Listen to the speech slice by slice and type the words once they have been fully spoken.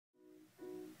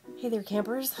Hey there,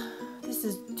 campers. This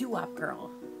is Doo-Wop Girl.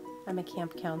 I'm a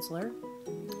camp counselor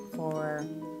for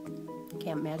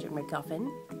Camp Magic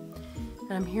MacGuffin.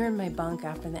 And I'm here in my bunk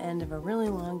after the end of a really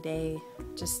long day,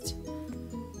 just,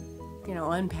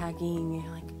 unpacking,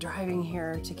 like driving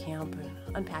here to camp and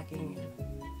unpacking.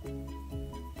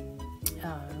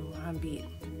 On beat.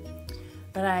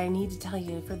 But I need to tell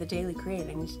you, for the Daily Crate,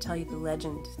 I need to tell you the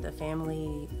legend, the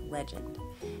family legend.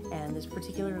 And this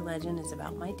particular legend is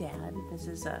about my dad. This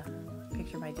is a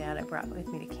picture of my dad I brought with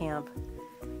me to camp.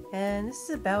 And this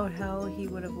is about how he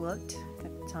would have looked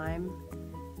at the time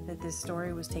that this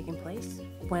story was taking place.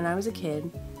 When I was a kid,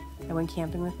 I went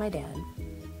camping with my dad.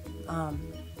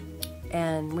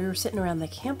 And we were sitting around the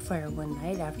campfire one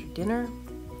night after dinner,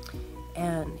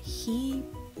 and he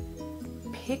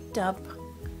picked up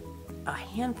a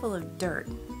handful of dirt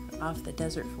off the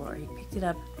desert floor. He picked it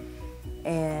up,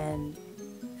 and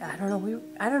I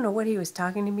don't know what he was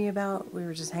talking to me about. We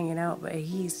were just hanging out, but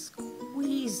he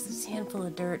squeezed this handful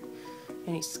of dirt,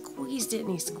 and he squeezed it, and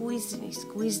he squeezed it, and he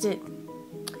squeezed it,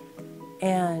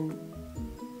 and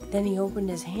then he opened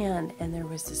his hand, and there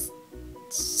was this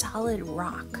solid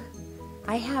rock.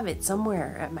 I have it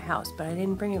somewhere at my house, but I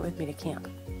didn't bring it with me to camp,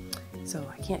 so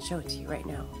I can't show it to you right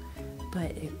now.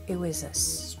 But it was a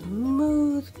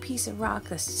smooth piece of rock,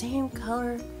 the same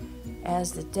color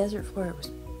as the desert floor. It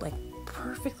was like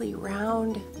perfectly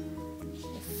round.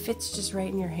 It fits just right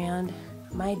in your hand.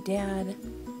 My dad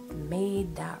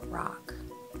made that rock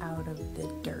out of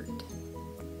the dirt.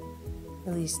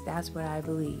 At least that's what I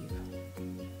believe.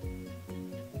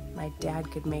 My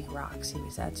dad could make rocks. He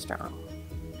was that strong.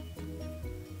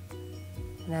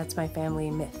 And that's my family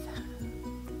myth.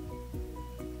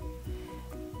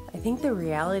 I think the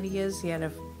reality is he had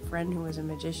a friend who was a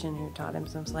magician who taught him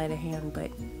some sleight of hand, but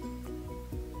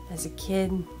as a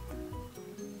kid,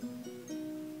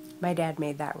 my dad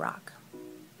made that rock.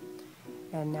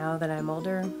 And now that I'm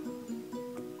older,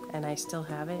 and I still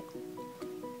have it,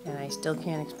 and I still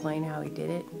can't explain how he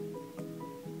did it,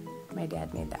 my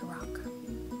dad made that rock.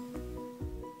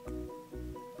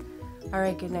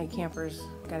 Alright, good night, campers.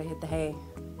 Gotta hit the hay.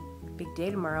 Big day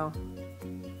tomorrow.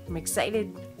 I'm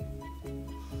excited.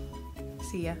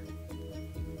 See ya.